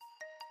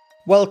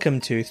Welcome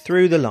to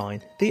Through the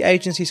Line, the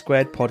Agency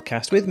Squared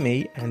podcast with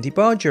me, Andy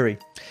Bargery.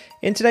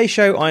 In today's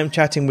show, I am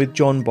chatting with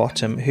John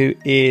Bottom, who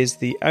is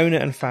the owner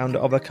and founder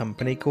of a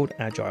company called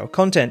Agile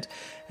Content.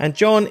 And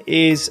John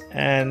is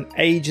an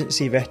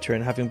agency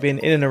veteran, having been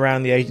in and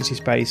around the agency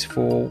space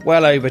for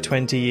well over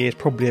 20 years,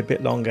 probably a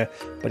bit longer,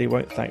 but he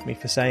won't thank me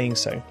for saying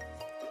so.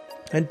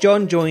 And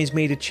John joins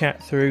me to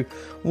chat through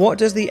what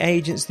does the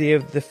agency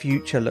of the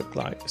future look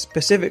like?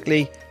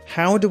 Specifically,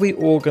 how do we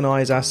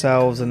organise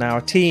ourselves and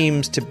our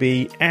teams to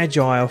be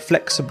agile,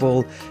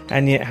 flexible,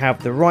 and yet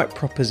have the right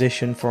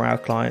proposition for our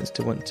clients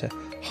to want to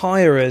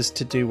hire us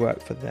to do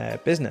work for their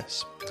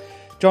business?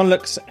 John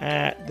looks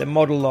at the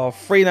model of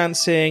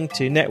freelancing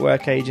to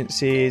network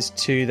agencies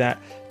to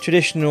that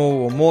traditional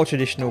or more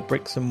traditional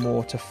bricks and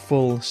mortar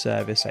full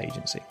service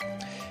agency.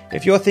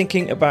 If you're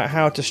thinking about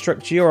how to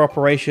structure your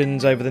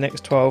operations over the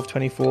next 12,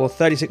 24,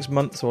 36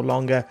 months or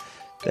longer,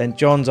 then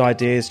John's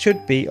ideas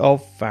should be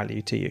of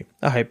value to you.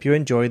 I hope you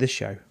enjoy the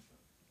show.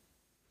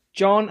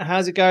 John,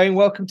 how's it going?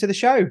 Welcome to the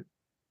show.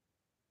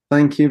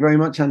 Thank you very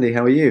much, Andy.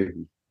 How are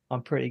you?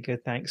 I'm pretty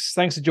good, thanks.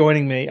 Thanks for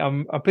joining me.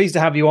 I'm pleased to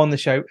have you on the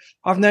show.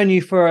 I've known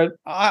you for,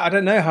 I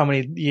don't know how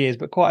many years,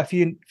 but quite a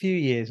few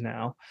years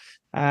now.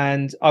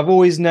 And I've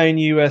always known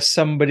you as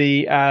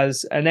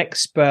an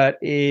expert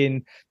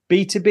in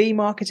B2B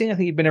marketing. I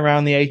think you've been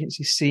around the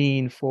agency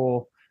scene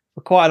for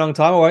quite a long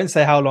time. I won't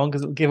say how long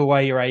because it'll give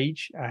away your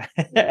age.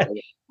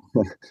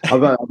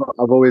 I've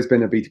always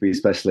been a B2B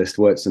specialist,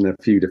 worked in a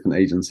few different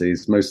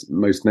agencies, most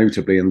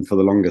notably, and for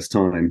the longest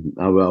time,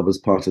 I was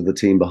part of the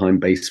team behind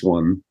Base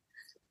One.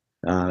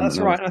 That's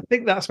right. I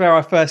think that's where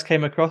I first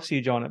came across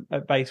you, John,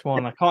 at Base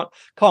One. I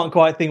can't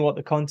quite think what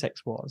the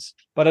context was,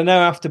 but I know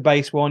after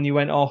Base One, you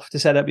went off to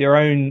set up your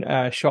own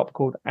shop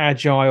called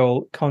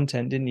Agile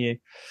Content, didn't you?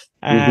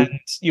 And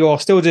you're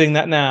still doing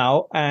that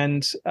now.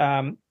 And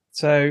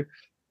so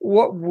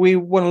what we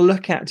want to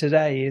look at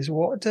today is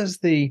what does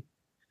the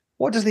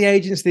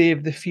agency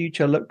of the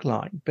future look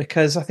like?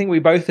 Because I think we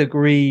both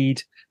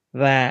agreed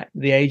that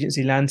the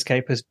agency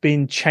landscape has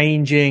been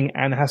changing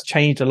and has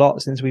changed a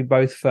lot since we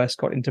both first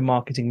got into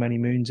marketing many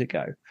moons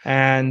ago.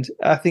 And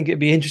I think it'd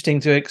be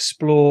interesting to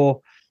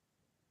explore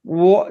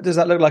what does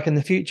that look like in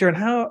the future, and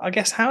how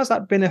has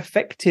that been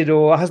affected,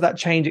 or has that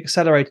change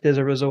accelerated as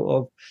a result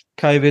of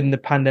COVID and the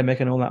pandemic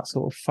and all that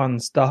sort of fun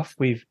stuff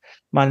we've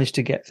managed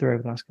to get through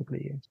over the last couple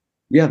of years?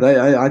 Yeah,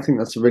 I think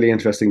that's a really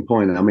interesting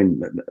point. I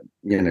mean,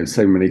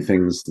 so many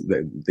things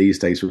that these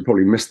days we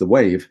probably missed the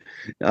wave,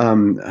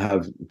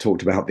 have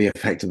talked about the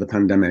effect of the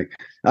pandemic.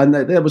 And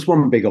there was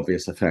one big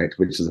obvious effect,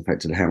 which has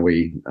affected how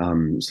we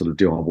sort of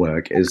do our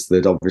work, is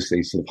that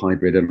obviously sort of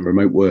hybrid and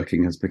remote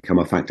working has become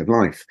a fact of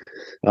life.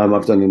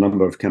 I've done a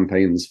number of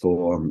campaigns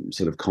for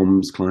sort of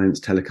comms clients,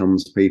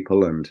 telecoms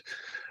people, and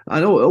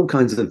all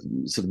kinds of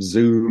sort of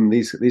Zoom,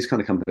 these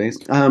kind of companies,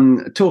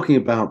 talking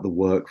about the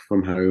work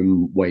from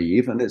home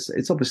wave, and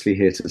it's obviously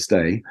here to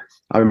stay.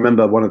 I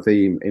remember one of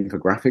the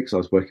infographics I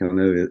was working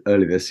on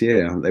early this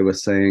year. They were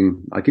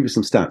saying, "I'll give you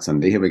some stats,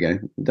 Andy. Here we go.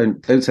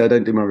 Don't say I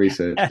don't do my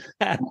research."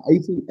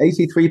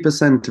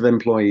 83% of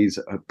employees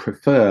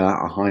prefer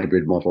a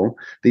hybrid model.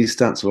 These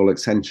stats are all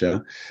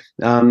Accenture.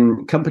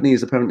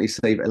 Companies apparently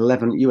save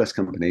US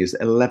companies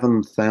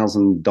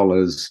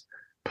 $11,000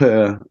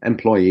 per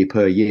employee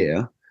per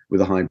year with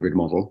a hybrid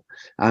model.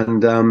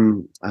 And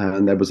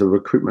there was a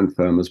recruitment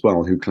firm as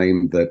well who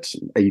claimed that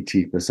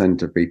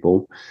 80% of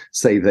people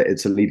say that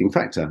it's a leading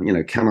factor.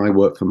 Can I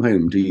work from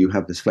home? Do you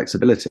have this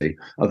flexibility?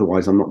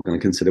 Otherwise, I'm not going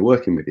to consider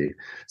working with you.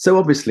 So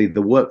obviously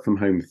the work from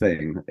home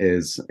thing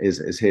is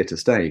here to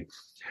stay.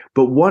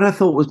 But what I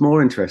thought was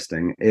more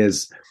interesting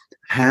is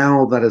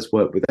how that has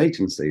worked with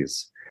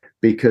agencies,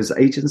 because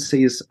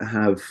agencies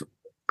have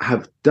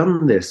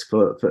done this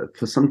for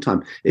some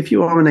time. If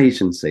you are an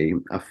agency,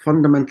 a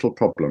fundamental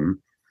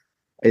problem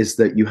is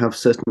that you have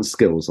certain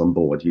skills on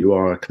board. You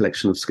are a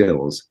collection of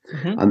skills,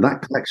 and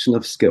that collection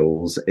of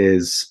skills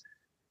is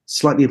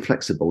slightly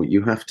inflexible.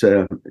 You have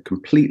to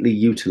completely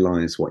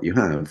utilize what you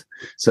have.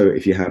 So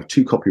if you have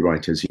two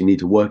copywriters, you need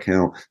to work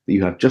out that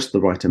you have just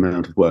the right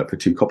amount of work for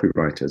two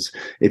copywriters.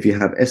 If you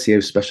have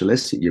SEO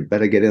specialists, you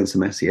better get in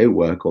some SEO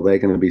work, or they're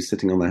going to be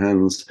sitting on their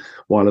hands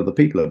while other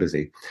people are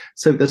busy.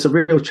 So there's a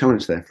real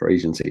challenge there for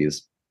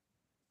agencies.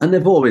 And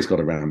they've always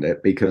got around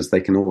it because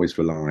they can always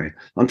rely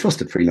on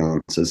trusted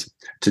freelancers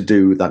to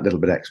do that little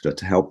bit extra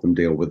to help them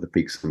deal with the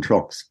peaks and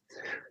troughs.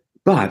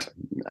 But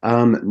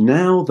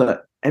now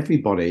that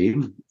everybody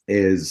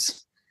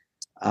is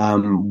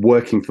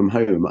working from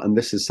home, and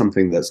this is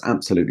something that's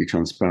absolutely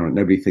transparent,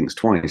 nobody thinks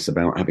twice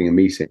about having a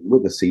meeting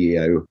with the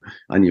CEO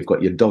and you've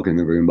got your dog in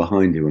the room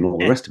behind you and all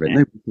the rest of it.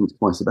 Nobody thinks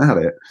twice about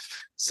it.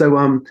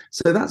 So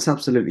that's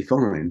absolutely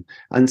fine.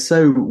 And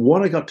so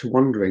what I got to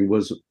wondering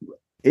was,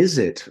 is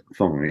it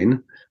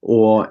fine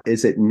or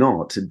is it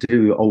not?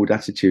 Do old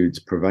attitudes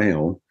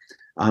prevail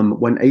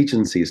when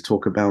agencies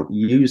talk about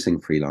using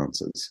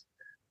freelancers?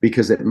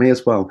 Because it may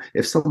as well,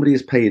 if somebody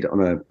is paid on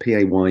a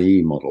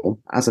PAYE model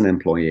as an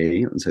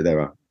employee, and so they're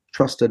a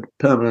trusted,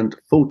 permanent,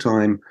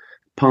 full-time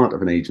part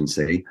of an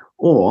agency,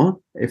 or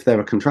if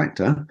they're a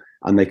contractor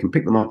and they can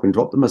pick them up and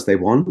drop them as they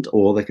want,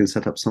 or they can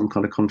set up some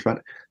kind of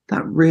contract,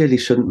 that really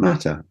shouldn't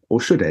matter,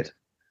 or should it?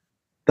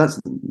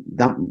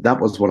 That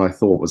was what I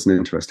thought was an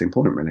interesting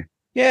point, really.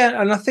 Yeah,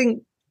 and I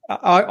think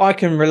I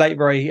can relate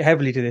very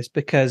heavily to this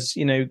because,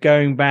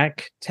 going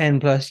back 10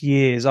 plus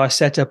years, I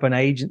set up an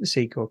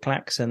agency called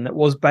Klaxon that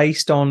was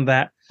based on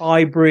that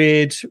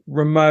hybrid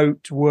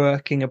remote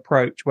working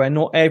approach where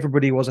not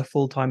everybody was a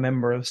full-time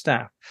member of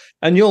staff.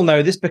 And you'll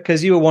know this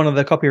because you were one of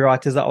the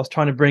copywriters that I was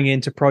trying to bring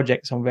into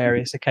projects on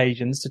various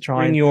occasions to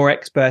try and bring your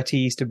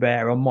expertise to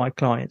bear on my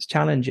clients'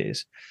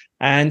 challenges.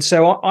 And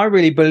so I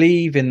really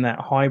believe in that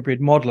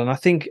hybrid model. And I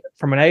think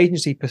from an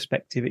agency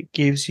perspective, it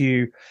gives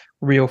you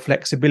real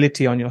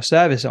flexibility on your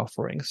service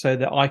offering so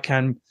that I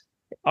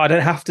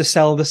don't have to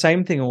sell the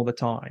same thing all the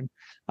time.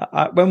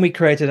 When we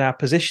created our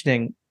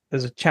positioning,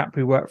 there's a chap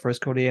who worked for us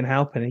called Ian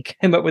Halpin. He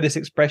came up with this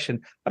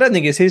expression. I don't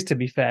think it's his, to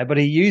be fair, but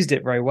he used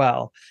it very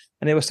well.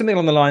 And it was something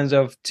along the lines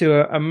of,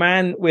 to a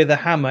man with a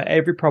hammer,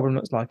 every problem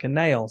looks like a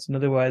nail. So in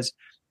other words,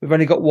 we've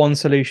only got one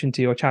solution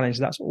to your challenge.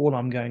 That's all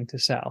I'm going to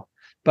sell.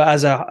 But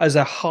as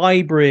a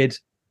hybrid,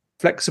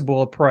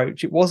 flexible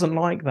approach, it wasn't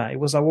like that.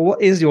 It was like, well,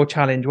 what is your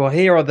challenge? Well,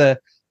 here are the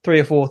 3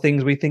 or 4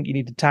 things we think you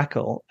need to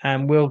tackle,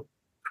 and we'll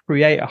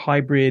create a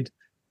hybrid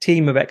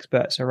team of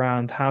experts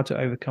around how to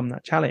overcome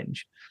that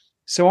challenge.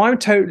 So I'm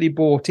totally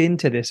bought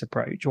into this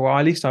approach, or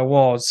at least I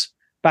was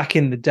back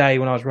in the day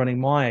when I was running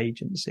my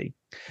agency.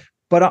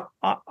 But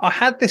I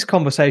had this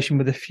conversation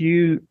with a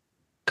few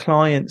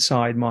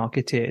client-side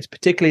marketeers,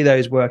 particularly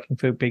those working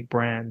for big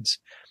brands,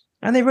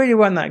 and they really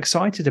weren't that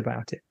excited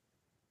about it.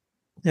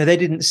 They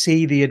didn't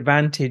see the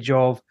advantage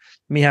of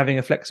me having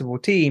a flexible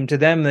team. To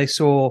them, they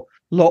saw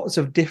lots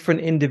of different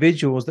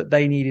individuals that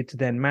they needed to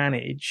then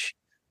manage,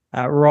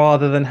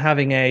 rather than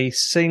having a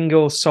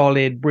single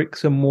solid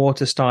bricks and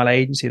mortar style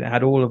agency that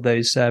had all of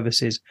those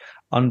services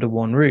under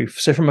one roof.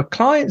 So from a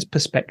client's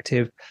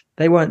perspective,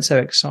 they weren't so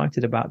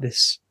excited about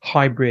this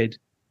hybrid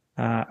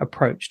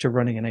approach to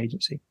running an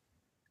agency.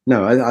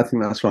 No, I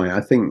think that's right.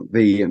 I think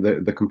the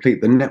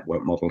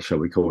network model, shall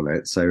we call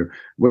it? So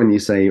when you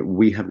say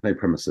we have no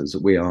premises,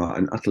 we are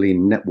an utterly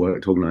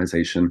networked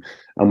organization,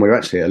 and we're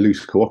actually a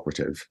loose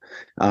cooperative.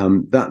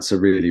 That's a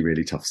really,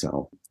 really tough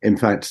sell. In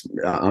fact,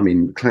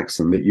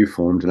 Klaxon that you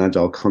formed and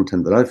Agile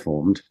Content that I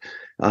formed,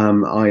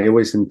 I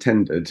always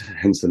intended,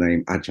 hence the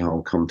name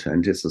Agile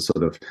Content.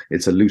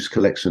 It's a loose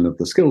collection of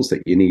the skills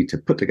that you need to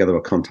put together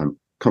a content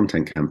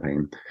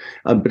campaign,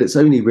 but it's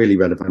only really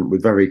relevant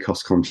with very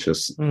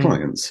cost-conscious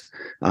clients.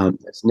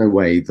 There's no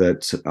way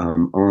that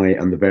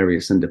I and the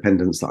various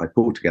independents that I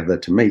pull together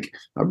to make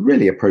a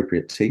really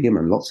appropriate team,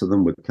 and lots of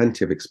them with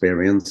plenty of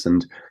experience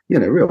and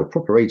real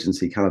proper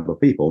agency caliber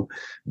people,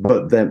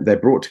 but they're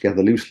brought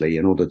together loosely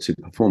in order to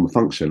perform a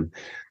function.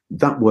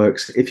 That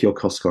works if you're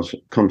cost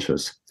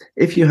conscious.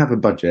 If you have a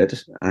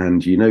budget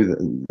and you know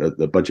that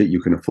the budget you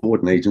can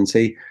afford an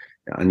agency,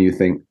 and you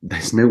think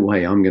there's no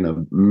way I'm going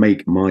to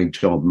make my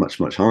job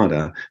much, much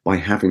harder by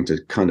having to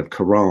kind of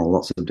corral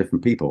lots of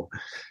different people.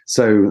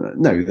 So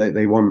no,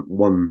 they want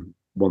one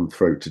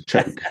throat to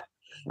choke.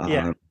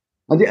 Yeah.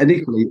 And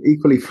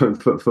equally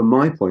from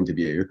my point of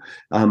view,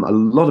 a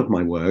lot of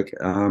my work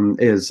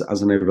is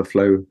as an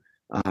overflow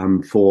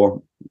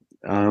for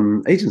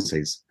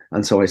agencies.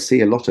 And so I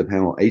see a lot of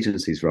how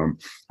agencies run,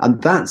 and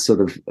that's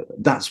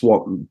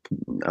what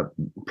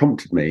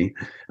prompted me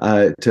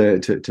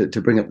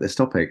to bring up this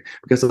topic,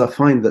 because I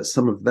find that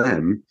some of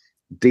them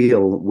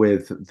deal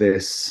with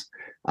this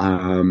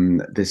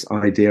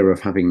idea of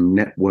having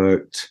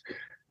networked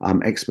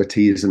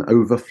expertise and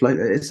overflow.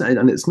 It's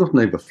not an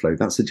overflow.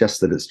 That suggests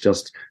that it's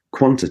just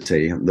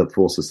quantity that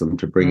forces them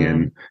to bring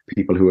in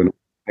people who are not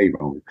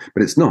payroll,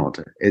 but it's not.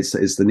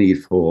 It's the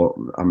need for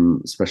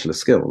specialist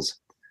skills.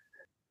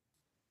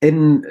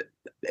 In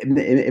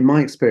my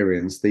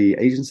experience, the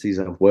agencies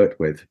I've worked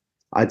with,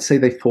 I'd say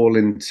they fall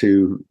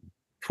into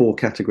 4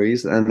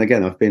 categories. And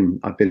again, I've been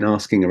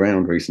asking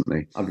around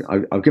recently.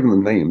 I've given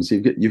them names.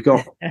 You've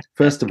got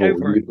first of all,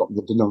 you've got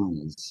the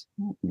deniers.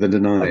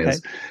 Okay.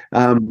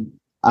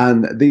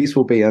 And these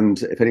will be,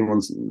 and if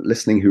anyone's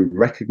listening who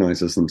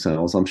recognizes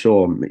themselves, I'm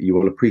sure you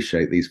will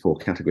appreciate these 4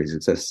 categories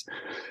exist.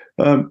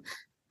 The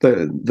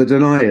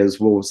deniers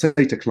will say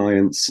to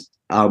clients,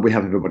 we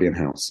have everybody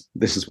in-house.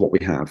 This is what we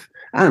have.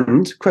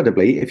 And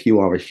credibly, if you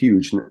are a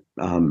huge,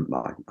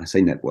 I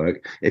say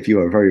network, if you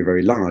are a very,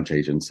 very large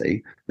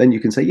agency, then you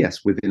can say,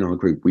 yes, within our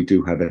group, we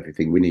do have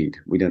everything we need.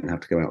 We don't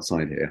have to go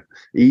outside here.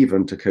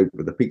 Even to cope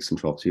with the peaks and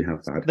troughs, you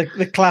have that.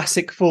 The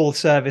classic full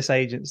service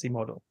agency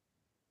model.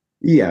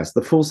 Yes,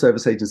 the full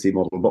service agency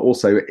model, but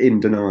also in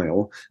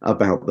denial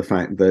about the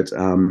fact that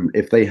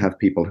if they have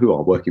people who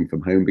are working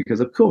from home, because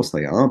of course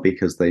they are,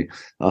 because they've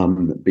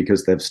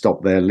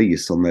stopped their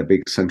lease on their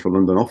big central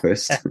London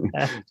office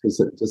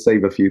to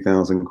save a few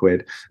thousand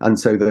quid, and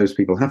so those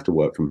people have to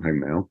work from home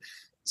now.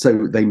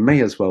 So they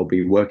may as well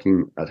be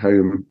working at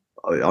home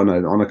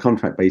on a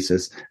contract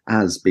basis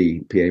as be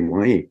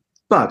PAYE.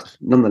 But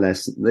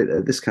nonetheless,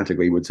 this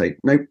category would say,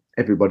 no,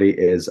 everybody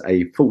is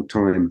a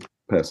full-time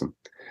person.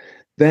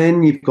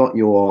 Then you've got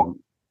your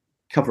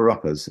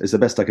cover-uppers, is the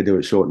best I could do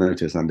at short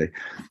notice, Andy.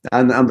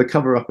 And the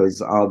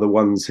cover-uppers are the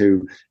ones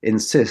who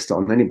insist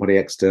on anybody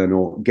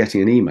external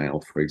getting an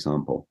email, for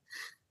example.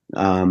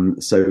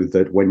 So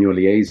that when you're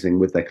liaising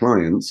with their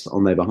clients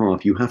on their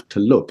behalf, you have to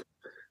look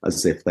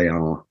as if they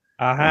are,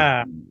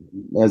 Aha.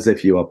 as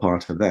if you are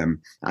part of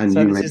them. And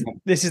so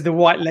this is the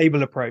white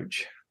label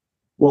approach.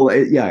 Well,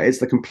 it's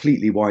the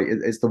completely white.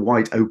 It's the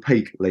white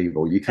opaque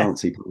label. You can't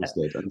see past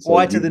it. And so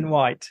whiter than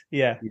white.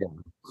 Yeah.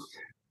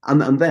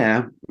 And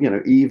there,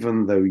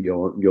 even though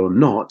you're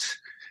not,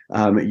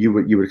 you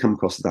would come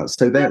across that.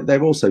 So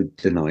they're also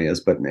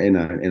deniers, but in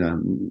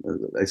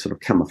a sort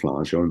of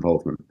camouflage your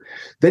involvement.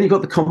 Then you've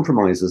got the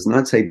compromisers, and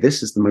I'd say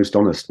this is the most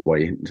honest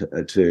way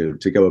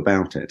to go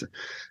about it.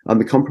 And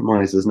the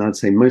compromisers, and I'd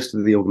say most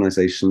of the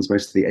organisations,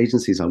 most of the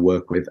agencies I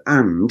work with,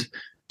 and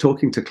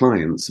talking to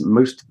clients,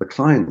 most of the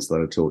clients that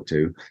I talk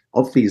to,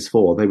 of these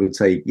four, they would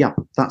say, yeah,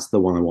 that's the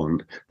one I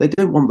want. They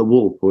don't want the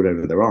wool pulled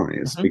over their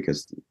eyes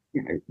because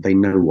they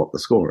know what the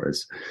score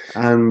is.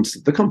 And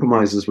the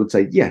compromisers would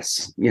say,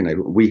 yes,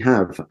 we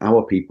have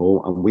our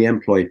people and we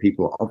employ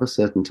people of a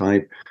certain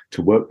type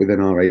to work within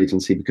our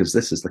agency because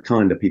this is the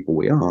kind of people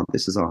we are.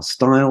 This is our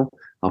style,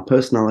 our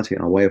personality,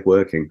 our way of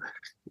working.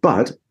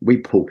 But we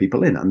pull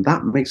people in, and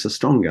that makes us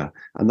stronger,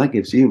 and that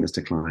gives you,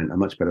 Mr. Client, a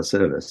much better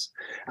service.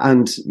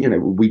 And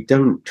we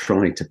don't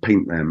try to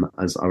paint them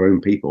as our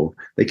own people.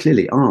 They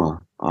clearly are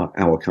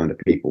our kind of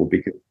people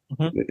because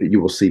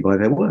you will see by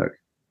their work.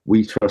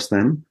 We trust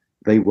them.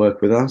 They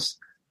work with us.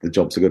 The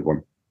job's a good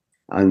one,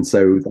 and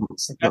so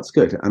that's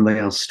good. And they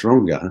are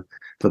stronger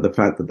for the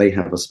fact that they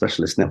have a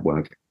specialist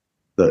network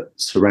that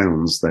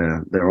surrounds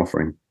their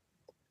offering.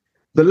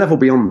 The level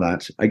beyond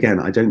that, again,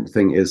 I don't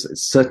think it's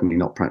certainly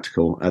not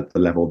practical at the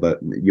level that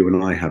you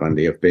and I have,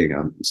 Andy, of being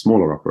a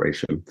smaller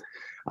operation.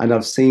 And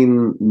I've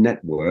seen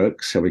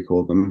networks, shall we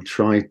call them,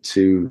 try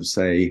to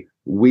say,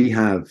 we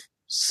have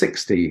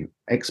 60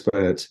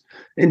 expert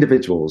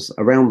individuals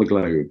around the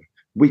globe.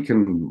 We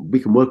can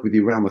work with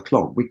you around the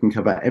clock. We can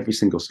cover every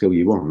single skill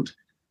you want.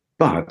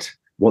 But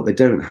what they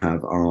don't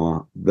have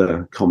are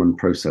the common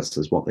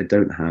processes. What they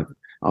don't have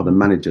are the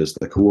managers,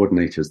 the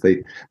coordinators.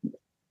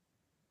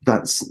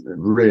 That's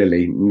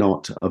really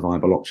not a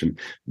viable option.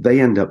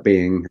 They end up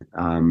being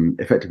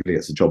effectively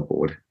it's a job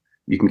board.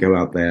 You can go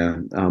out there.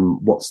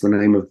 What's the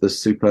name of the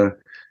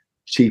super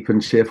cheap and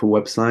cheerful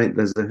website?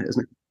 Isn't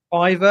it?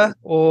 Fiverr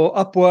or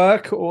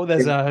Upwork, or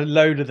there's a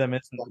load of them.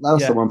 That's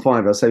the one,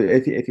 Fiverr. So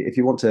if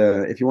you want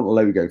a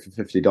logo for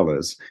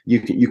 $50,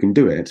 you can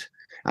do it.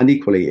 And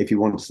equally, if you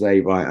want to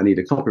say, right, I need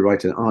a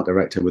copywriter and art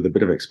director with a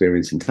bit of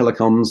experience in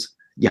telecoms,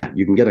 yeah,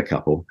 you can get a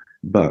couple,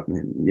 but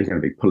you're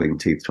going to be pulling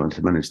teeth trying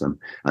to manage them.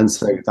 And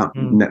so that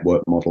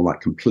network model,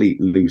 that complete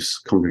loose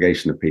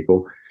congregation of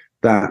people,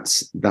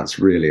 that's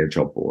really a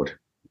job board,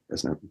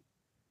 isn't it?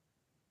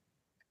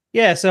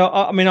 Yeah. So,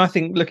 I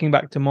think looking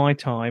back to my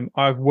time,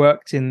 I've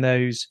worked in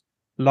those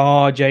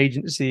large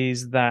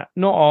agencies that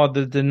not are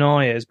the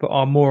deniers, but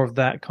are more of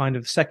that kind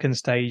of second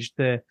stage,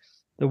 the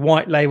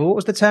white label. What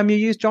was the term you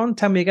used, John?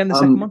 Tell me again the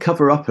second one.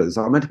 Cover-uppers.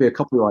 I'm meant to be a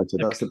copywriter.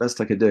 That's the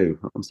best I could do.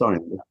 I'm sorry.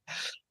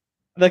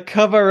 The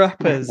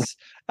cover-uppers,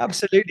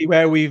 absolutely,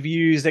 where we've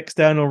used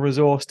external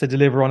resource to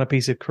deliver on a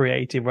piece of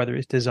creative, whether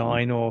it's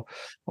design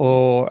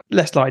or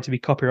less likely to be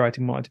copywriting,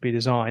 more likely to be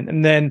design.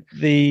 And then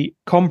the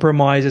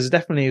compromisers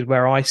definitely is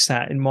where I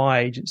sat in my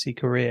agency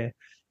career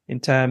in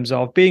terms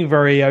of being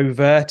very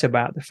overt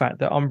about the fact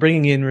that I'm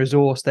bringing in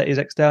resource that is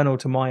external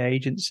to my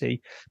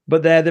agency,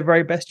 but they're the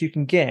very best you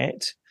can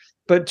get.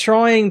 But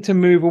trying to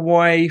move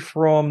away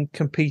from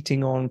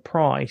competing on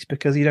price,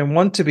 because you don't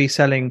want to be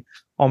selling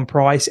on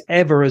price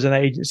ever as an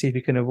agency if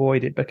you can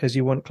avoid it, because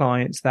you want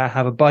clients that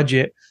have a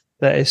budget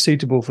that is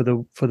suitable for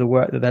the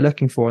work that they're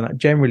looking for, and that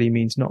generally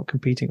means not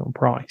competing on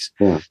price.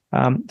 Yeah.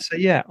 So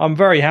yeah, I'm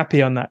very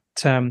happy on that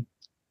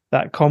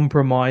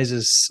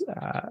compromises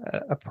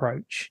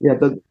approach. Yeah,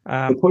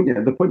 the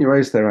point you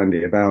raised there,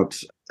 Andy,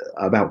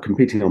 about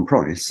competing on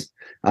price,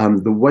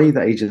 the way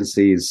that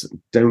agencies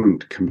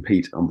don't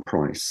compete on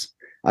price.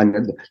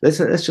 And let's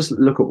just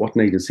look at what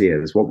an agency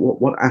is.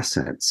 What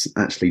assets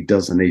actually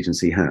does an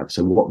agency have?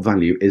 So what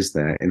value is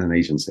there in an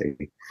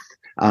agency?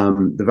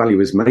 The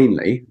value is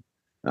mainly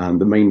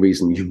the main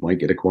reason you might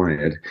get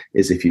acquired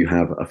is if you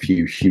have a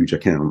few huge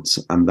accounts,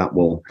 and that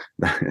will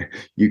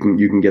you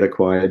can get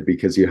acquired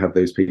because you have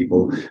those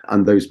people,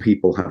 and those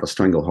people have a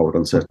stranglehold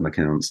on certain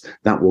accounts.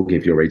 That will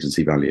give your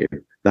agency value.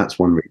 That's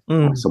one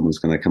reason why someone's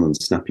going to come and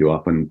snap you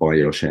up and buy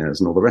your shares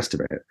and all the rest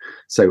of it.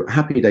 So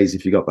happy days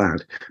if you got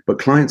that. But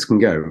clients can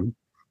go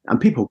and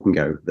people can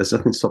go. There's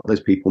nothing to stop those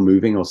people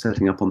moving or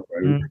setting up on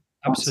their own.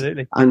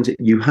 Absolutely. And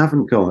you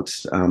haven't got,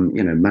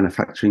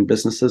 manufacturing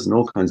businesses and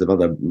all kinds of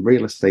other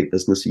real estate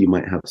business. You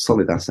might have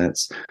solid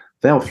assets.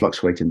 They'll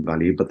fluctuate in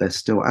value, but they're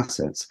still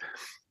assets.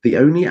 The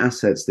only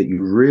assets that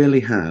you really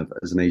have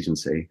as an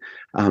agency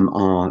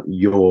are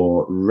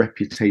your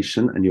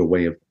reputation and your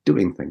way of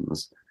doing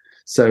things.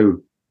 So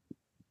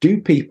do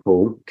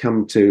people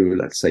come to,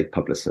 let's say,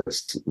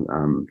 Publicis,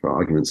 for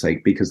argument's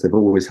sake, because they've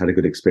always had a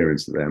good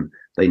experience with them?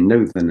 They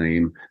know the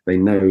name, they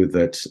know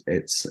that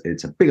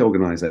it's a big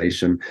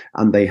organization,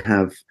 and they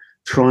have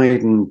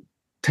tried and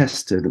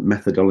tested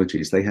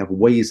methodologies. They have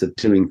ways of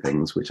doing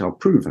things which are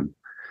proven.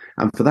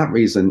 And for that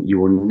reason, you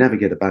will never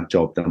get a bad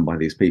job done by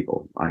these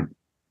people.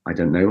 I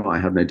don't know. I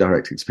have no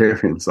direct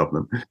experience of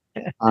them.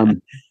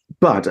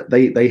 But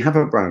they have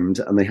a brand,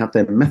 and they have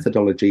their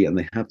methodology, and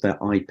they have their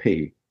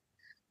IP.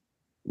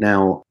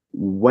 Now,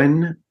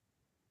 when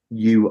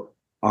you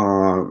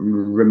are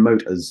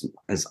remote as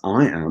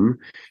I am,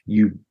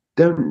 you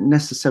don't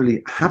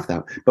necessarily have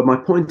that. But my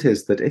point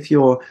is that if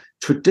you're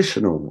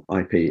traditional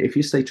IP, if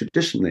you say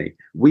traditionally,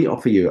 we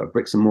offer you a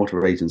bricks and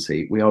mortar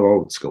agency, we are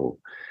old school.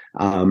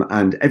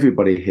 And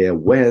everybody here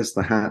wears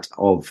the hat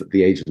of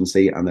the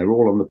agency, and they're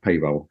all on the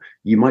payroll.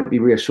 You might be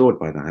reassured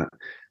by that.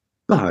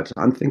 But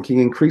I'm thinking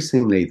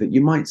increasingly that you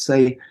might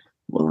say,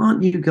 well,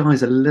 aren't you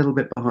guys a little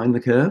bit behind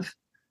the curve?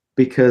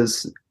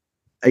 Because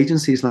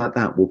agencies like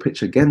that will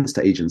pitch against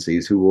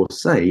agencies who will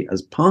say,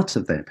 as part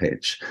of their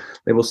pitch,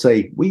 they will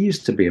say, we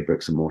used to be a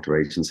bricks and mortar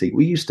agency.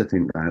 We used to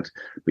think that.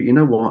 But you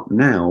know what?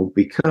 Now,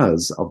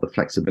 because of the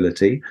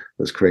flexibility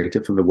that's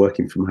created from the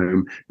working from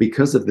home,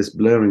 because of this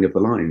blurring of the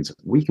lines,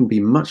 we can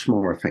be much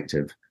more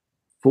effective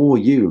for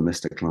you,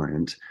 Mr.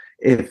 Client,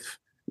 if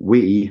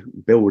we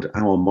build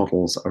our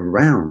models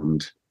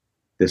around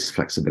this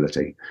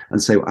flexibility.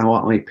 And so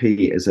our IP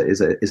is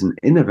an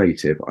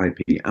innovative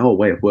IP. Our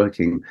way of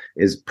working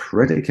is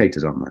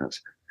predicated on that.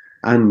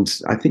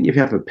 And I think if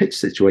you have a pitch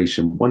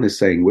situation, one is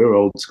saying we're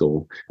old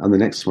school, and the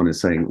next one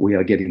is saying we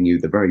are getting you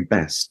the very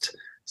best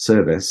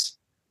service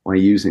by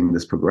using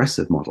this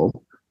progressive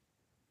model,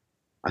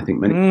 I think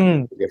many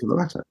people go for the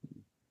latter.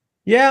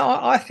 Yeah,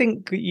 I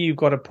think you've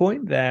got a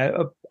point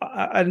there.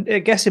 I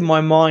guess in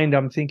my mind,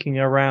 I'm thinking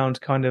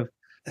around kind of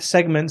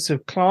segments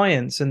of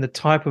clients and the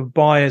type of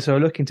buyers who are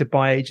looking to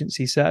buy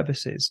agency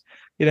services.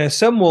 You know,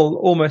 some will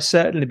almost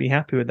certainly be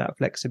happy with that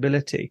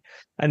flexibility,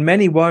 and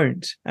many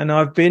won't. And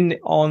I've been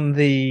on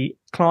the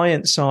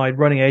client side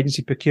running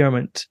agency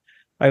procurement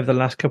over the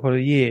last couple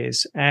of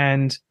years,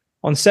 and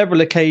on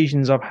several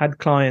occasions I've had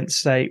clients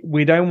say,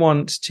 we don't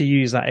want to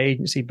use that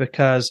agency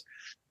because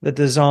the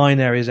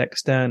designer is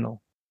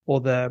external or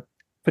the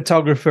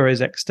photographer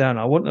is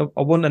external.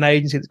 I want an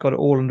agency that's got it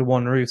all under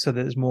one roof so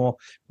that there's more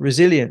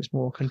resilience,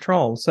 more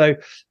control. So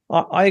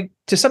I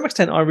to some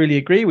extent, I really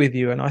agree with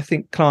you. And I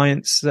think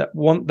clients that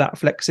want that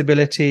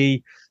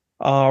flexibility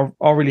are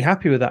really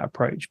happy with that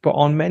approach. But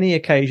on many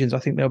occasions, I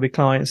think there'll be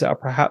clients that are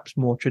perhaps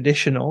more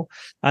traditional.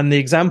 And the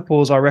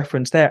examples I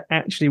referenced there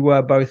actually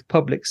were both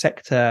public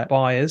sector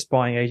buyers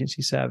buying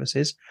agency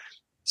services.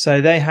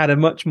 So they had a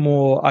much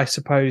more, I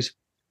suppose,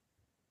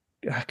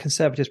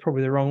 conservative is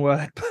probably the wrong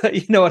word, but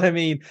you know what I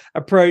mean,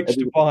 approach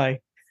to buy.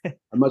 A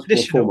much more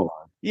formal.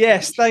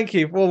 Yes, thank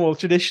you. Formal,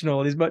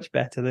 traditional is much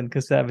better than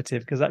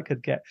conservative, because that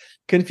could get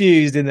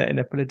confused in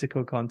a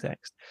political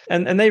context.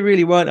 And they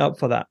really weren't up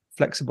for that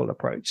flexible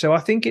approach. So I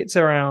think it's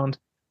around,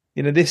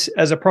 you know, this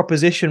as a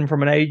proposition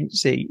from an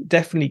agency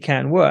definitely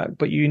can work,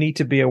 but you need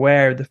to be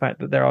aware of the fact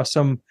that there are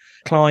some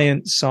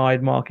client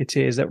side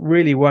marketeers that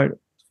really won't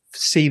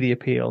see the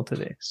appeal to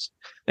this.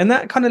 And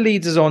that kind of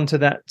leads us on to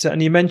that.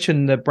 And you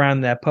mentioned the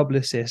brand there,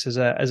 Publicis, as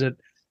a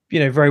you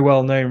know, very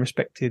well known,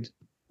 respected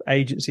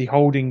agency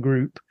holding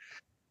group.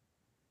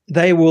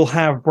 They will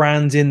have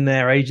brands in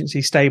their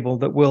agency stable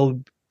that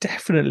will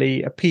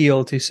definitely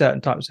appeal to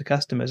certain types of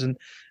customers, and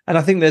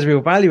I think there's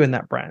real value in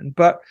that brand.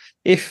 But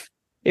if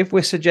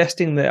we're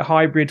suggesting that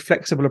hybrid,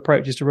 flexible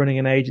approaches to running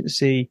an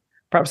agency,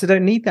 perhaps they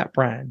don't need that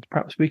brand.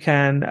 Perhaps we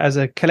can, as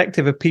a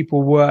collective of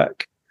people,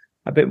 work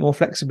a bit more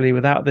flexibly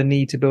without the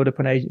need to build up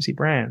an agency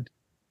brand.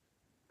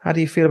 How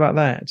do you feel about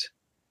that?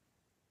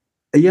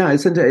 Yeah,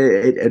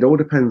 it all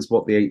depends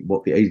what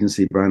the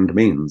agency brand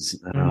means.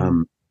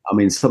 I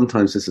mean,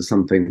 sometimes this is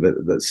something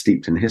that's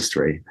steeped in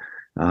history.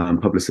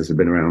 Publicists have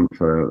been around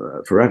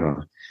for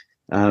forever.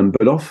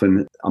 But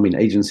often, I mean,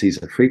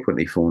 agencies are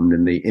frequently formed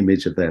in the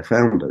image of their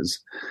founders.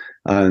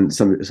 And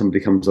somebody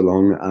comes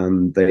along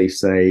and they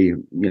say,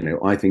 you know,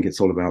 I think it's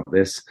all about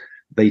this.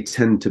 They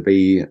tend to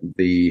be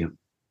the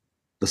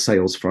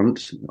sales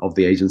front of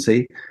the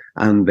agency,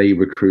 and they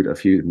recruit a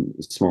few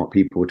smart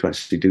people to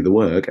actually do the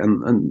work.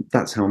 And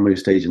that's how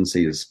most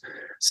agencies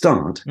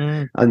start.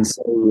 And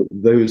so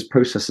those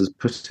processes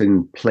put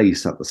in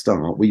place at the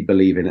start, we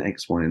believe in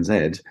X, Y, and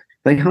Z.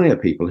 They hire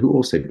people who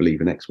also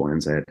believe in X, Y,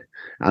 and Z,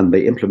 and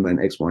they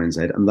implement X, Y, and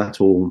Z, and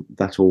that all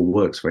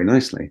works very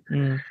nicely.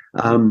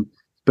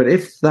 But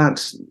if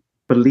that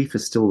belief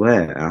is still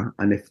there,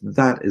 and if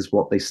that is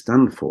what they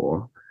stand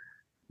for,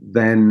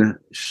 then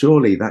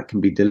surely that can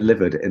be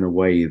delivered in a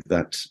way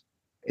that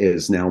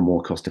is now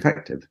more cost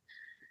effective.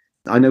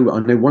 I know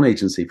one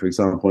agency, for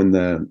example,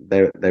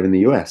 they're in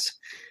the US.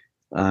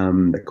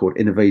 They're called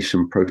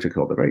Innovation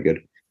Protocol. They're very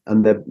good,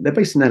 and they're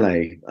based in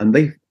LA, and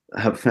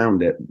have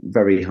found it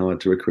very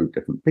hard to recruit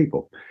different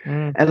people.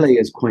 Mm. LA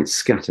is quite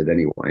scattered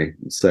anyway,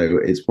 so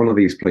it's one of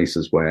these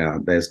places where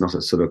there's not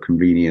a sort of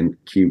convenient,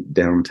 cute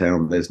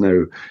downtown. There's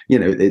no,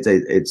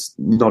 it's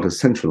not as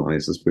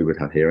centralized as we would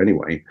have here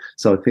anyway.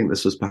 So I think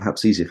this was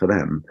perhaps easy for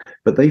them,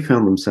 but they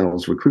found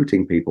themselves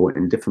recruiting people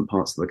in different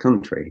parts of the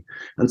country,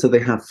 and so they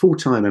have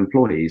full-time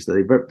employees that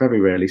they very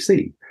rarely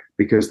see,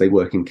 because they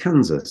work in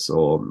Kansas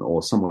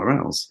or somewhere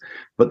else,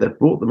 but they've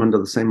brought them under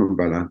the same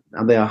umbrella,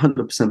 and they are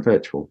 100%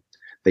 virtual.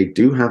 They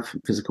do have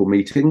physical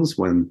meetings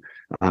when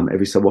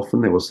every so often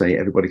they will say,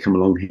 everybody come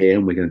along here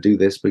and we're going to do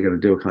this. We're going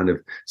to do a kind of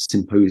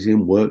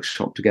symposium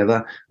workshop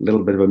together, a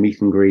little bit of a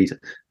meet and greet.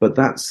 But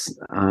that's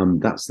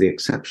the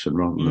exception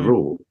rather than the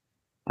rule.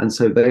 And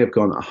so they have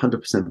gone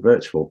 100%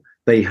 virtual.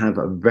 They have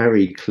a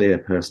very clear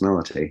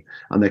personality,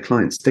 and their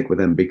clients stick with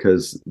them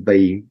because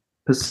they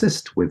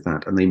persist with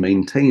that and they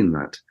maintain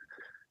that.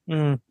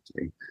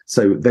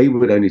 So they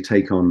would only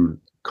take on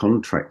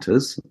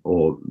contractors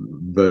or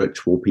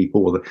virtual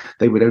people, or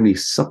they would only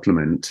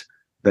supplement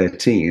their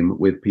team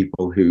with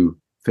people who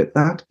fit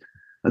that,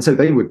 and so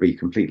they would be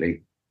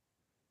completely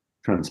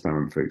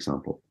transparent. For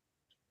example,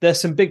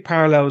 there's some big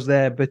parallels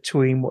there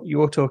between what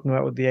you're talking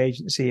about with the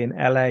agency in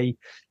LA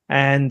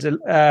and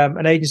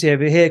an agency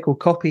over here called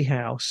Copy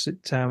House.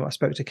 I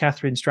spoke to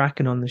Catherine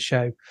Strachan on the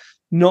show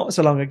not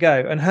so long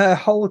ago, and her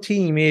whole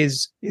team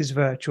is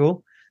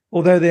virtual,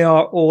 although they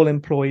are all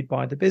employed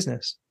by the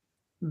business.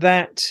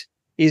 That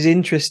is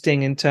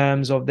interesting in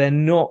terms of they're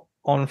not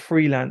on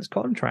freelance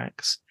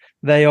contracts.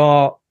 They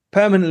are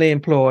permanently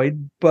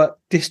employed, but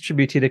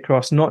distributed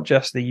across not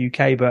just the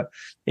UK, but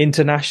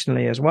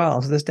internationally as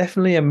well. So there's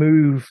definitely a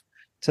move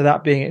to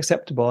that being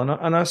acceptable.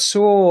 And I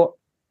saw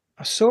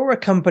a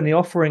company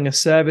offering a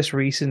service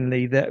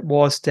recently that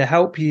was to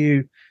help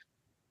you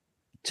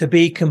to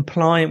be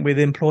compliant with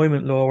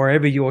employment law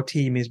wherever your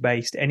team is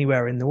based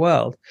anywhere in the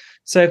world.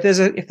 So if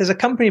there's a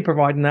company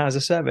providing that as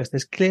a service,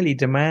 there's clearly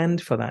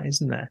demand for that,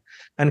 isn't there?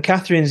 And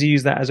Catherine's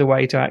used that as a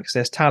way to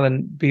access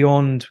talent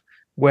beyond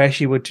where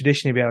she would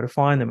traditionally be able to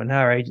find them. And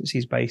her agency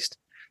is based,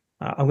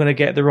 I'm going to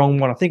get the wrong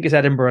one, I think it's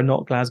Edinburgh,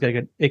 not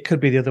Glasgow. It could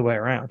be the other way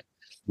around.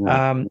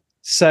 Yeah.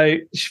 So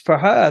for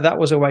her, that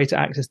was a way to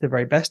access the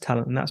very best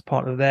talent. And that's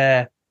part of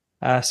their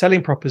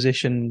selling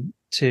proposition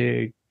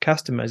to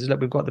customers is that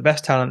we've got the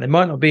best talent. They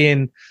might not be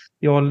in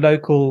your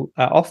local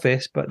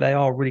office, but they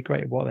are really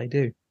great at what they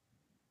do.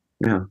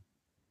 Yeah.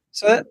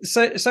 So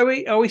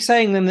are we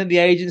saying then that the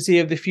agency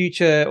of the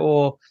future,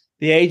 or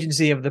the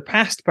agency of the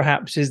past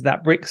perhaps, is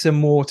that bricks and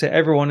mortar,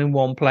 everyone in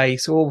one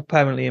place, all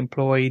permanently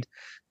employed,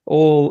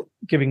 all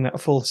giving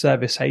that full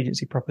service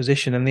agency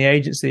proposition, and the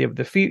agency of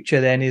the future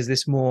then is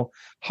this more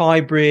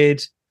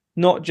hybrid,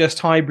 not just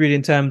hybrid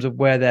in terms of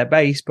where they're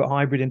based, but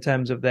hybrid in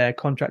terms of their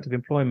contract of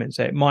employment.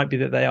 So it might be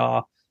that they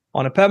are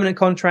on a permanent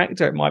contract,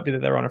 or it might be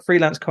that they're on a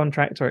freelance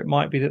contract, or it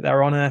might be that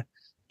they're on a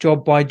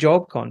job by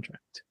job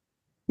contract.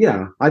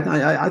 Yeah,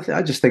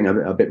 I just think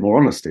a bit more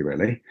honesty,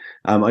 really.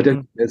 I don't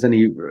think there's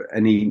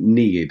any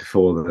need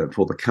for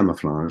the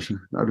camouflage. That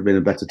would have been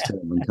a better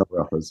term than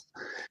cover uppers.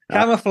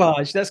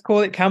 Camouflage. Let's call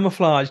it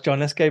camouflage, John.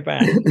 Let's go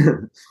back.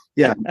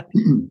 Yeah,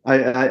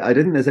 I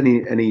don't think there's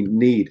any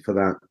need for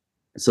that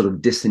sort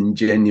of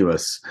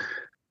disingenuous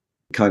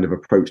kind of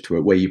approach to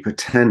it, where you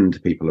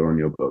pretend people are on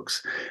your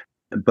books.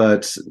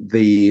 But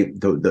the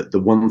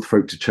one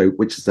throat to choke,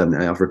 which is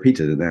I've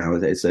repeated it now.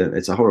 It's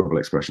a horrible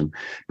expression,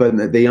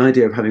 but the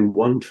idea of having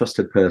one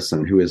trusted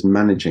person who is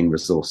managing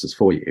resources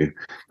for you,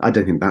 I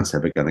don't think that's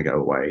ever going to go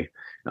away.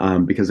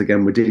 Because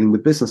again, we're dealing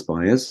with business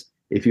buyers.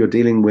 If you're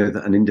dealing with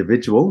an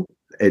individual,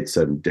 it's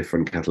a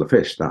different kettle of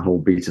fish, that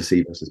whole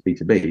B2C versus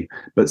B2B.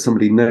 But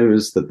somebody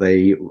knows that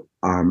they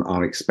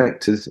are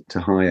expected to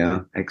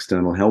hire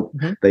external help.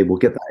 Mm-hmm. They will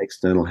get that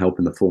external help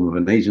in the form of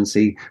an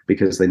agency,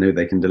 because they know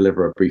they can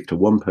deliver a brief to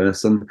one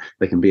person.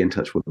 They can be in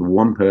touch with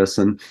one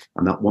person,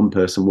 and that one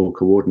person will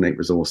coordinate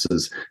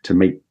resources to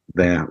make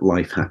their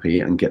life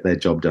happy and get their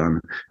job done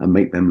and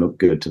make them look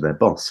good to their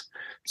boss.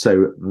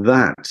 So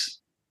that,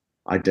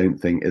 I don't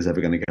think, is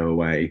ever going to go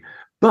away.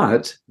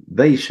 But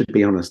they should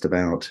be honest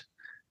about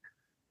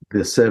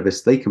the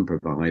service they can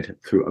provide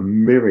through a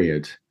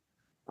myriad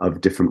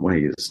of different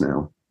ways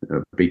now,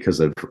 because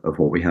of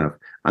what we have.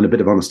 And a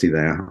bit of honesty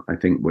there, I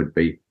think, would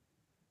be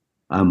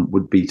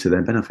to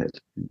their benefit.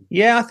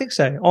 Yeah, I think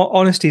so.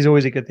 Honesty is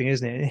always a good thing,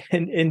 isn't it?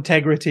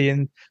 Integrity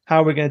and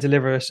how we're going to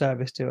deliver a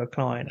service to a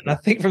client. And I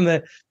think from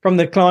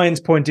the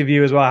client's point of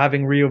view as well,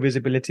 having real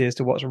visibility as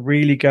to what's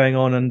really going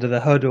on under the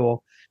hood,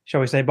 or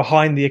shall we say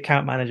behind the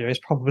account manager, is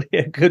probably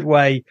a good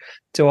way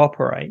to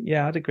operate.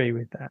 Yeah, I'd agree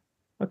with that.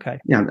 Okay.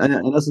 Yeah,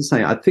 and as I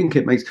say, I think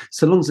it makes,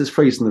 so long as it's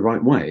phrased in the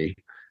right way.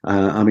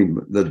 I mean,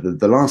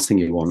 the last thing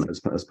you want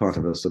as part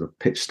of a sort of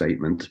pitch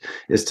statement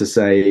is to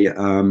say,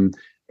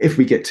 if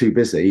we get too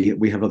busy,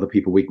 we have other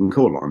people we can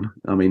call on.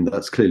 I mean,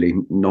 that's clearly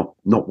not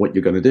what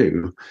you're going to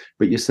do.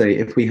 But you say,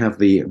 if we have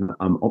the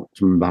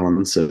optimum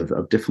balance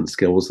of different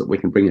skills that we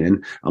can bring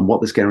in, and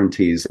what this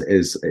guarantees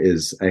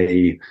is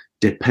a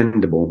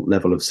dependable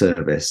level of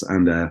service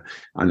and a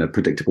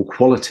predictable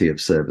quality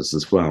of service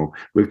as well.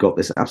 We've got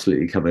this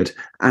absolutely covered.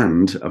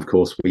 And of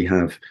course, we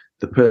have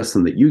the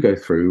person that you go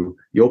through,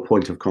 your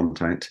point of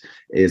contact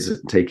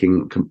is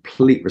taking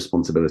complete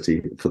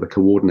responsibility for the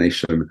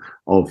coordination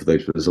of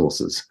those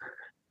resources.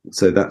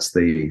 So that's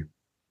the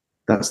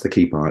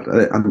key part.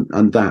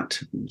 And that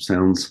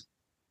sounds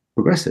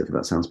progressive.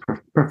 That sounds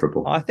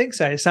preferable. I think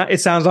so. It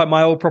sounds like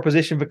my old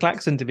proposition for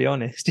Klaxon, to be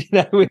honest,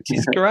 which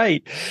is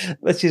great.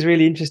 Which is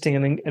really interesting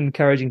and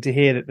encouraging to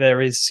hear that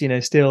there is,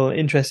 still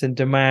interest and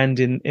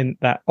demand in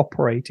that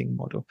operating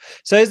model.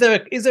 So is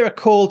there a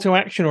call to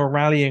action or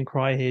rallying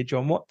cry here,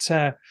 John?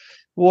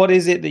 What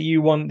is it that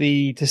you want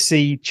to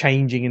see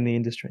changing in the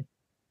industry?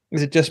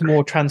 Is it just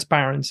more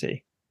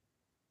transparency?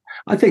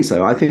 I think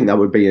so. I think that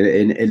would be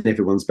in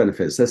everyone's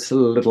benefits. There's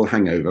still a little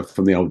hangover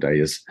from the old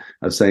days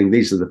of saying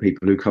these are the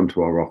people who come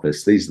to our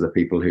office. These are the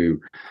people who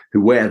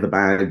wear the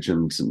badge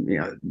and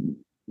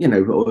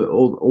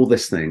all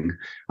this thing.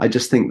 I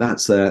just think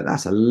that's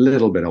a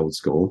little bit old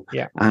school.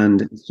 Yeah.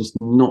 And it's just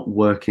not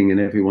working in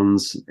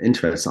everyone's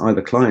interest,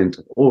 either client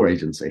or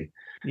agency.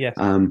 Yes.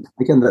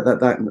 Again,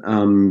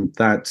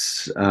 that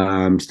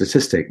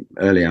statistic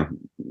earlier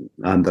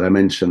that I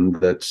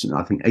mentioned, that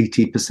I think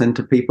 80%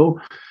 of people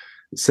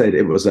said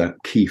it was a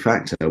key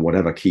factor,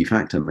 whatever key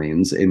factor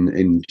means,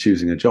 in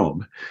choosing a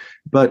job.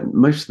 But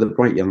most of the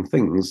bright young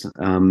things,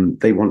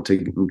 they want to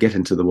get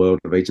into the world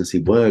of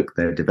agency work.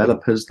 They're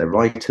developers, they're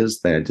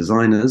writers, they're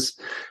designers.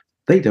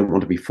 They don't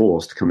want to be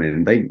forced to come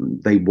in.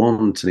 They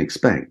want and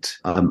expect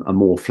a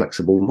more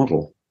flexible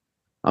model.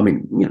 I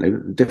mean,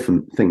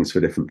 different things for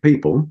different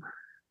people.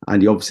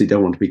 And you obviously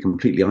don't want to be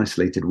completely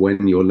isolated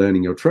when you're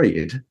learning your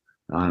trade.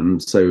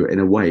 So in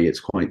a way, it's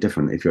quite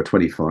different if you're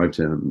 25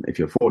 to if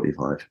you're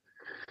 45.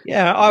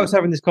 Yeah, I was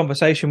having this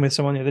conversation with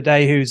someone the other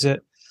day who's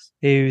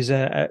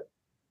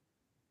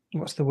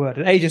what's the word?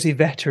 An agency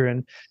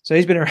veteran. So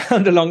he's been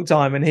around a long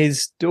time, and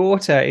his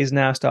daughter is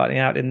now starting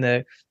out in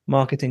the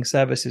marketing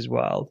services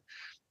world,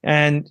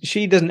 and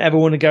she doesn't ever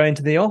want to go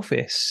into the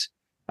office.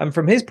 And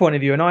from his point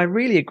of view, and I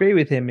really agree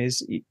with him,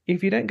 is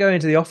if you don't go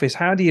into the office,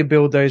 how do you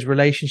build those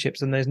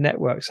relationships and those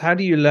networks? How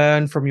do you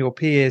learn from your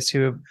peers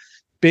who have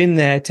been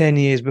there 10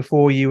 years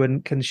before you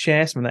and can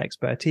share some of that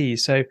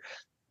expertise? So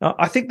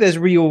I think there's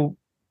real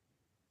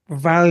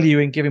value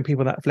in giving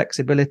people that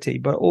flexibility,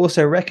 but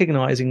also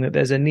recognizing that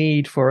there's a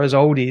need for us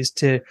oldies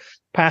to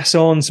pass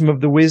on some of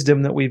the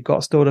wisdom that we've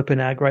got stored up in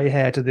our grey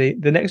hair to the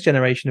next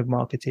generation of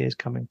marketeers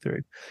coming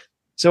through.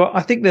 So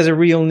I think there's a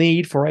real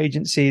need for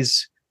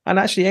agencies and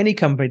actually any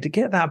company to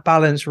get that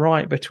balance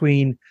right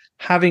between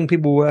having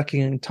people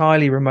working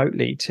entirely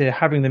remotely to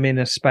having them in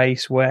a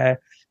space where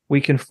we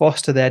can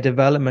foster their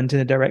development in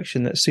a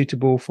direction that's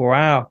suitable for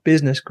our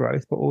business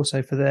growth, but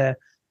also for their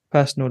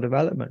personal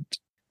development.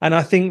 And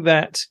I think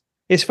that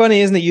it's funny,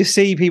 isn't it? You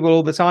see people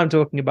all the time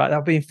talking about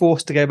they're being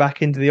forced to go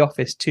back into the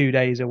office 2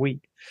 days a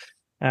week.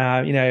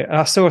 And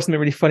I saw something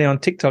really funny on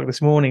TikTok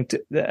this morning.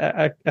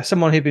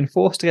 Someone who'd been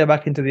forced to go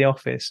back into the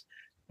office,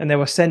 and they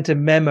were sent a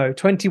memo,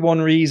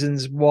 21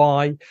 reasons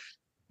why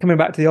coming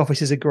back to the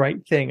office is a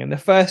great thing. And the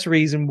first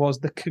reason was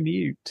the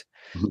commute.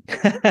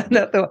 And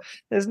I thought,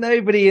 there's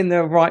nobody in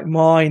their right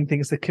mind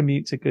thinks the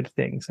commute's a good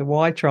thing. So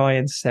why try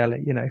and sell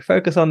it?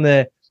 Focus on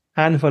the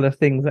handful of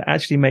things that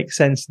actually make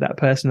sense to that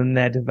person and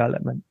their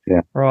development,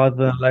 rather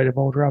than a load of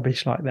old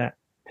rubbish like that.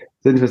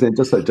 It's interesting.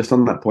 Just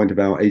on that point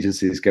about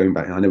agencies going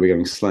back, I know we're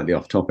going slightly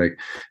off topic.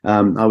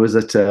 I was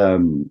at a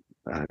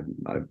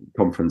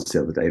conference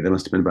the other day. There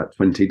must have been about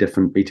 20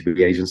 different B2B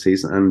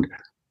agencies and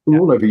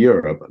all over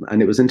Europe.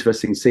 And it was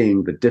interesting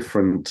seeing the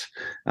different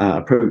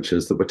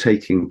approaches that we're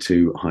taking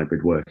to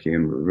hybrid working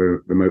and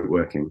remote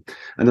working.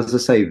 And as I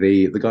say,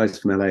 the guys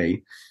from LA,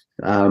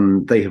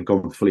 they have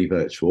gone fully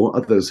virtual.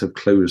 Others have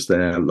closed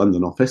their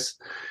London office,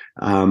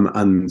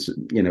 and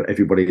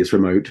everybody is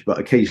remote. But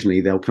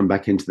occasionally they'll come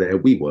back into their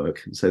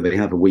WeWork. So they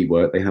have a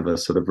WeWork. They have a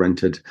sort of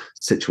rented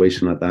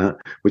situation like that,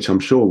 which I'm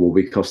sure will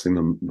be costing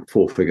them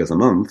 4 figures a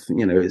month.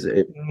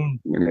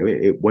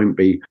 It won't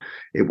be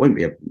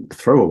a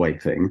throwaway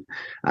thing.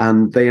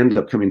 And they end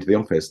up coming to the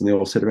office and they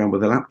all sit around with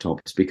their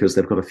laptops because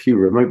they've got a few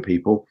remote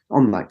people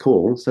on that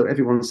call. So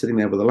everyone's sitting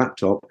there with a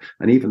laptop,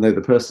 and even though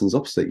the person's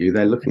opposite you,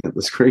 they're looking at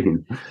the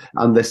screen,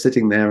 and they're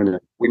sitting there in a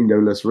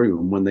windowless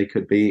room when they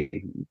could be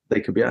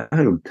at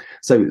home.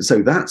 So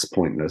that's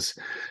pointless.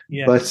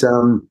 Yeah. But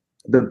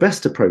the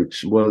best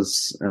approach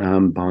was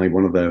by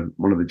one of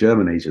the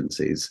German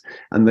agencies,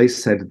 and they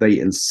said they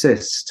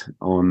insist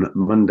on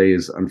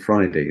Mondays and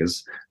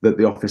Fridays that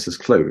the office is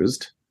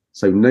closed.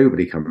 So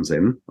nobody comes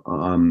in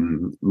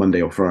Monday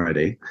or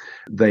Friday.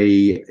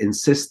 They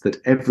insist that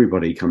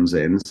everybody comes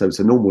in. So it's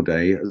a normal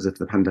day, as if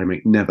the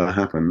pandemic never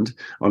happened,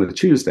 on a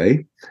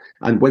Tuesday.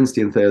 And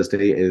Wednesday and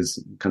Thursday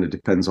is kind of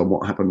depends on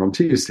what happened on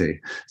Tuesday.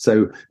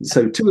 So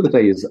 2 of the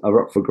days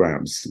are up for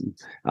grabs.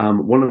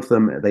 One of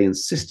them, they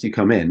insist you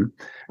come in.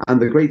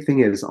 And the great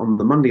thing is, on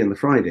the Monday and the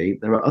Friday,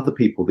 there are other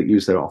people that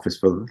use their office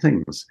for other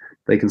things.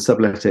 They can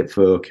sublet it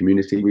for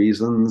community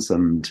reasons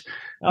and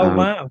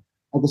wow.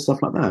 Other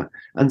stuff like that.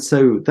 And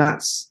so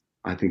that's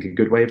I think, a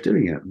good way of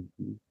doing it.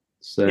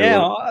 So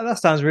Yeah, that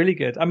sounds really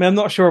good. I mean, I'm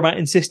not sure about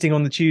insisting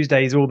on the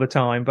Tuesdays all the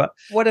time, but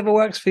whatever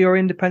works for your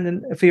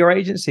independent, for your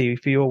agency,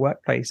 for your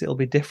workplace, it'll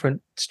be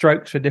different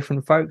strokes for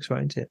different folks,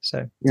 won't it?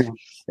 So yeah,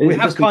 we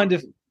have kind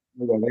of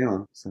where they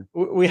are. So.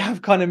 we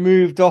have kind of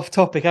moved off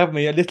topic, haven't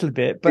we, a little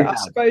bit? But I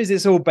suppose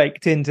it's all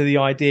baked into the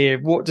idea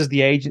of what does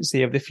the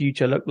agency of the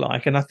future look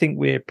like? And I think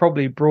we're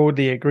probably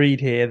broadly agreed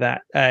here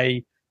that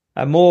a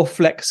more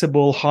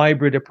flexible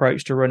hybrid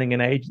approach to running an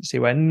agency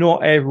where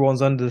not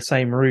everyone's under the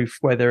same roof,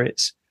 whether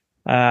it's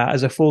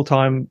as a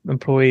full-time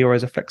employee or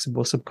as a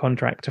flexible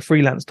subcontractor,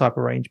 freelance type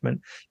arrangement,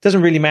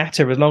 doesn't really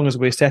matter as long as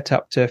we're set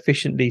up to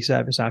efficiently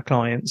service our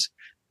clients.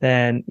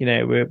 Then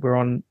we're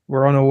on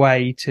our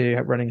way to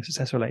running a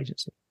successful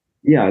agency.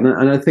 Yeah,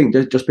 and I think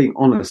just being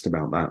honest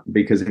about that,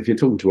 because if you're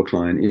talking to a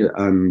client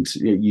and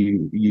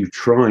you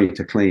try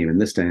to claim in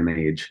this day and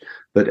age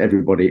that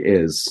everybody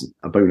is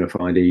a bona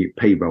fide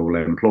payroll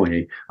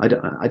employee, I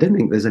don't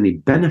think there's any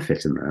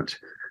benefit in that,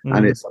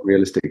 and it's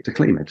unrealistic to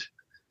claim it.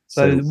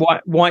 So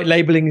white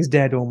labeling is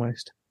dead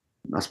almost.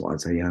 That's what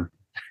I'd say. Yeah.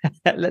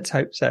 Let's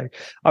hope so.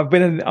 I've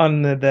been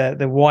on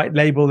the white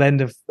label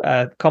end of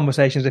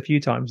conversations a few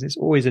times. It's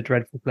always a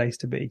dreadful place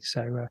to be.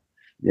 So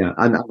yeah,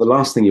 and the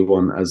last thing you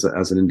want as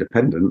an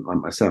independent like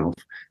myself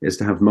is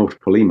to have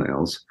multiple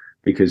emails,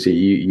 because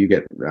you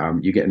get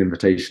an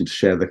invitation to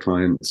share the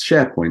client's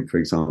SharePoint, for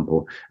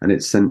example, and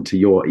it's sent to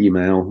your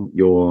email,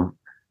 your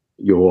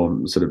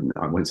sort of,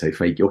 I won't say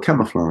fake, your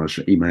camouflage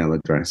email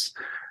address.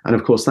 And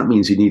of course, that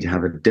means you need to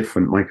have a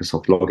different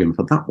Microsoft login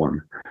for that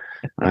one.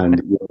 And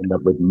you end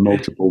up with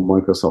multiple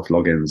Microsoft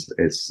logins.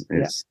 It's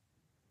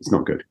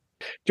not good.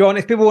 John,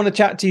 if people want to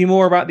chat to you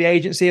more about the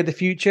agency of the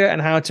future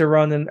and how to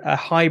run a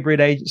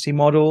hybrid agency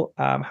model,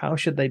 how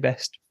should they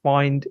best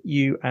find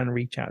you and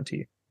reach out to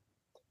you?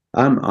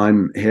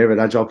 I'm here at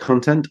Agile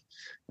Content.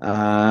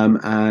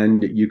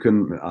 And you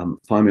can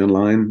find me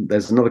online.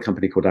 There's another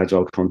company called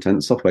Agile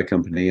Content, software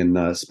company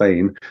in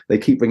Spain. They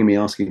keep ringing me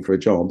asking for a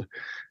job.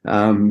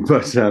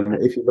 But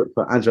if you look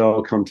for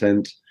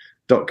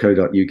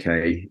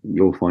agilecontent.co.uk,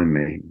 you'll find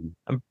me.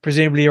 And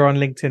presumably you're on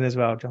LinkedIn as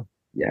well, John.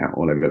 Yeah,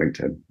 all over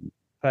LinkedIn.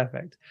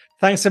 Perfect.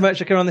 Thanks so much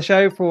for coming on the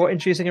show, for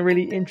introducing a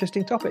really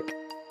interesting topic.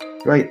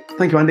 Great.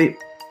 Thank you, Andy.